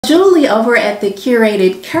Julie over at the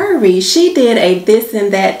Curated Curvy, she did a this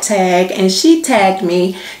and that tag and she tagged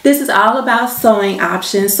me. This is all about sewing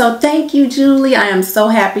options. So thank you, Julie. I am so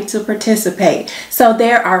happy to participate. So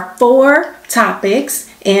there are 4 topics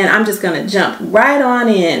and I'm just going to jump right on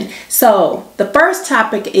in. So the first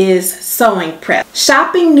topic is sewing prep,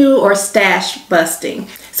 shopping new or stash busting.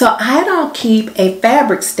 So I don't keep a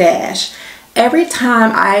fabric stash. Every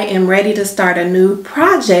time I am ready to start a new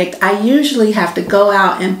project, I usually have to go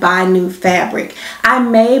out and buy new fabric. I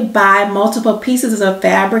may buy multiple pieces of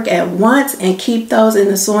fabric at once and keep those in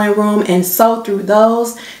the sewing room and sew through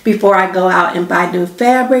those before I go out and buy new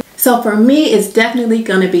fabric. So for me, it's definitely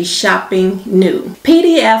going to be shopping new.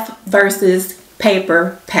 PDF versus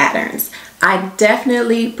paper patterns. I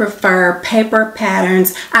definitely prefer paper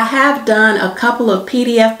patterns. I have done a couple of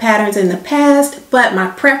PDF patterns in the past, but my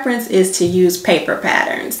preference is to use paper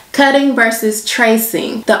patterns. Cutting versus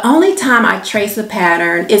tracing. The only time I trace a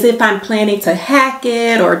pattern is if I'm planning to hack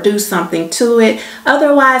it or do something to it.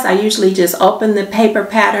 Otherwise, I usually just open the paper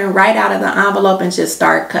pattern right out of the envelope and just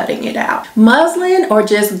start cutting it out. Muslin or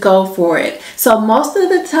just go for it. So most of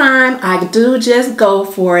the time I do just go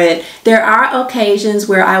for it. There are occasions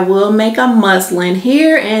where I will make a muslin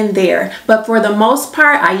here and there, but for the most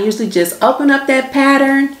part I usually just open up that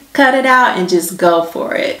pattern, cut it out, and just go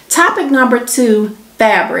for it. Topic number 2,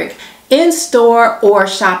 fabric, in store or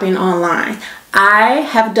shopping online. I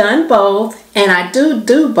have done both and I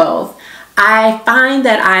do both. I find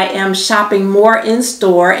that I am shopping more in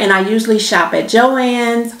store and I usually shop at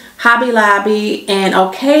Joann's, Hobby Lobby, and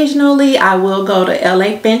occasionally I will go to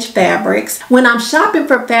LA Finch Fabrics. When I'm shopping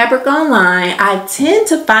for fabric online, I tend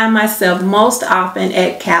to find myself most often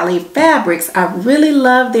at Cali Fabrics. I really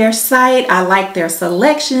love their site. I like their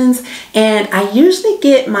selections, and I usually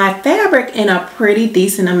get my fabric in a pretty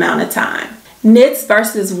decent amount of time. Knits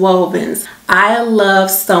versus wovens. I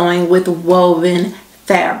love sewing with woven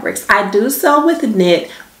fabrics. I do sew with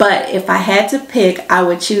knit, but if I had to pick, I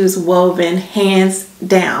would choose woven hands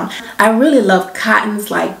down. I really love cottons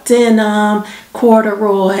like denim,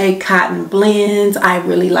 corduroy, cotton blends. I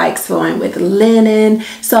really like sewing with linen.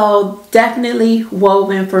 So definitely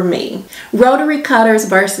woven for me. Rotary cutters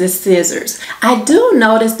versus scissors. I do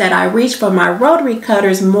notice that I reach for my rotary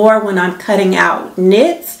cutters more when I'm cutting out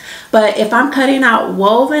knits. But if I'm cutting out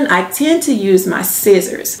woven, I tend to use my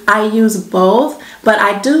scissors. I use both, but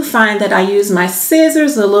I do find that I use my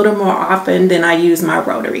scissors a little more often than I use my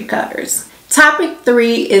rotary cutters. Topic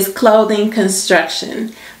 3 is clothing construction.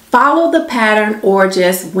 Follow the pattern or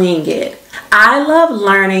just wing it. I love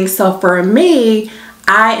learning, so for me,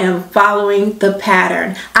 I am following the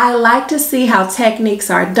pattern. I like to see how techniques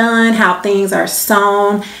are done, how things are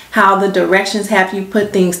sewn, how the directions have you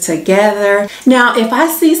put things together. Now, if I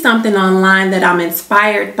see something online that I'm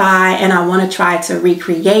inspired by and I want to try to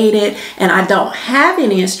recreate it and I don't have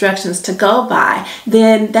any instructions to go by,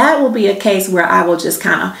 then that will be a case where I will just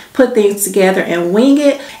kind of put things together and wing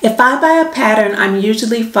it. If I buy a pattern, I'm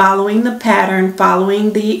usually following the pattern,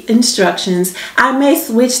 following the instructions. I may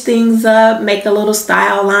switch things up, make a little style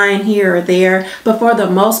line here or there, but for the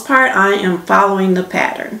most part, I am following the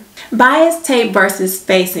pattern. Bias tape versus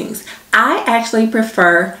facings. I actually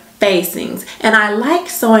prefer facings, and I like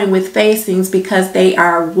sewing with facings because they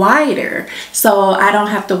are wider, so I don't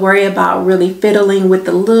have to worry about really fiddling with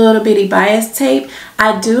the little bitty bias tape.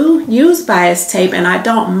 I do use bias tape and I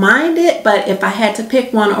don't mind it, but if I had to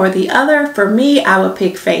pick one or the other, for me, I would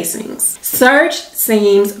pick facings. Serge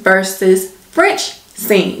seams versus French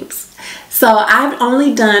seams. So I've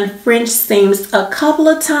only done French seams a couple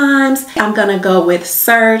of times. I'm gonna go with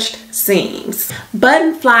serged seams.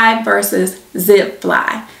 Button fly versus zip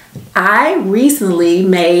fly. I recently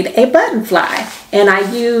made a button fly and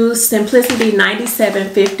I used Simplicity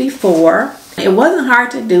 9754. It wasn't hard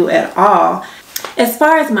to do at all. As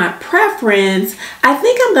far as my preference, I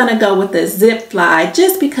think I'm gonna go with the zip fly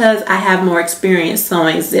just because I have more experience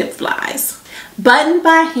sewing zip flies. Button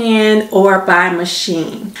by hand or by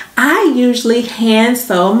machine. I usually hand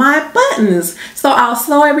sew my buttons. So I'll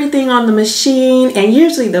sew everything on the machine, and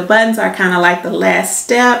usually the buttons are kind of like the last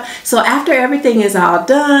step. So after everything is all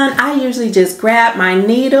done, I usually just grab my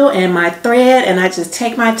needle and my thread and I just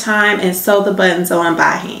take my time and sew the buttons on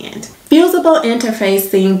by hand. Fusible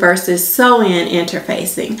interfacing versus sew-in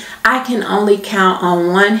interfacing. I can only count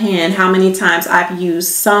on one hand how many times I've used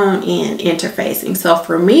sewn-in interfacing. So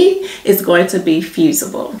for me, it's going to be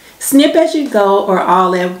fusible. Snip as you go or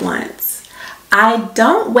all at once. I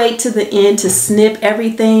don't wait to the end to snip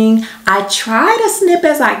everything. I try to snip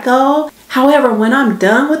as I go. However, when I'm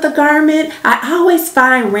done with the garment, I always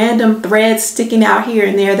find random threads sticking out here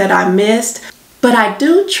and there that I missed. But I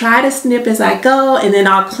do try to snip as I go, and then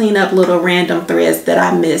I'll clean up little random threads that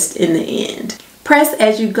I missed in the end. Press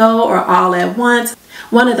as you go or all at once.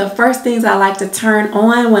 One of the first things I like to turn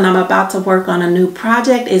on when I'm about to work on a new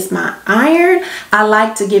project is my iron. I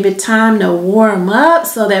like to give it time to warm up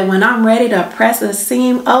so that when I'm ready to press a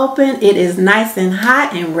seam open, it is nice and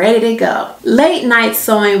hot and ready to go. Late night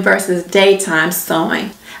sewing versus daytime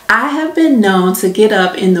sewing. I have been known to get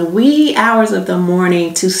up in the wee hours of the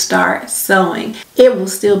morning to start sewing. It will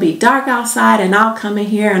still be dark outside and I'll come in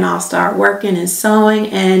here and I'll start working and sewing,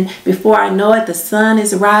 and before I know it, the sun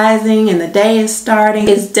is rising and the day is starting.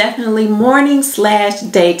 It's definitely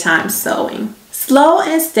morning/daytime sewing. Slow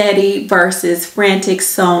and steady versus frantic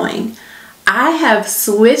sewing. I have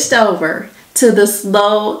switched over to the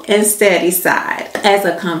slow and steady side. As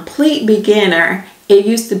a complete beginner, it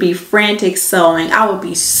used to be frantic sewing. I would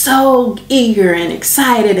be so eager and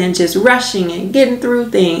excited and just rushing and getting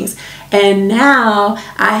through things. And now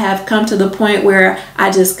I have come to the point where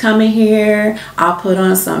I just come in here, I'll put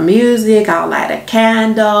on some music, I'll light a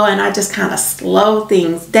candle, and I just kind of slow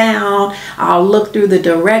things down. I'll look through the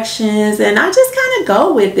directions and I just kind of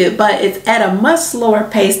go with it, but it's at a much slower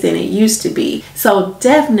pace than it used to be. So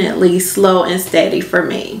definitely slow and steady for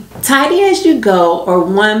me. Tidy as you go or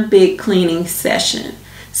one big cleaning session.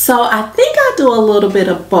 So I think I do a little bit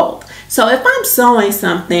of both. So if I'm sewing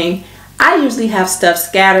something, I usually have stuff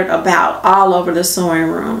scattered about all over the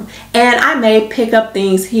sewing room, and I may pick up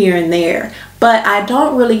things here and there, but I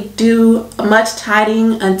don't really do much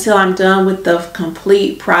tidying until I'm done with the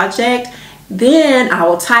complete project. Then I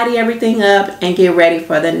will tidy everything up and get ready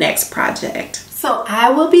for the next project. So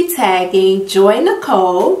I will be tagging Joy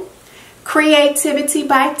Nicole, Creativity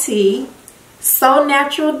by T, So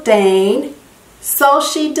Natural Dane, So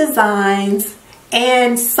She Designs,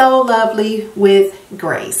 and So Lovely with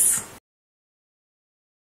Grace.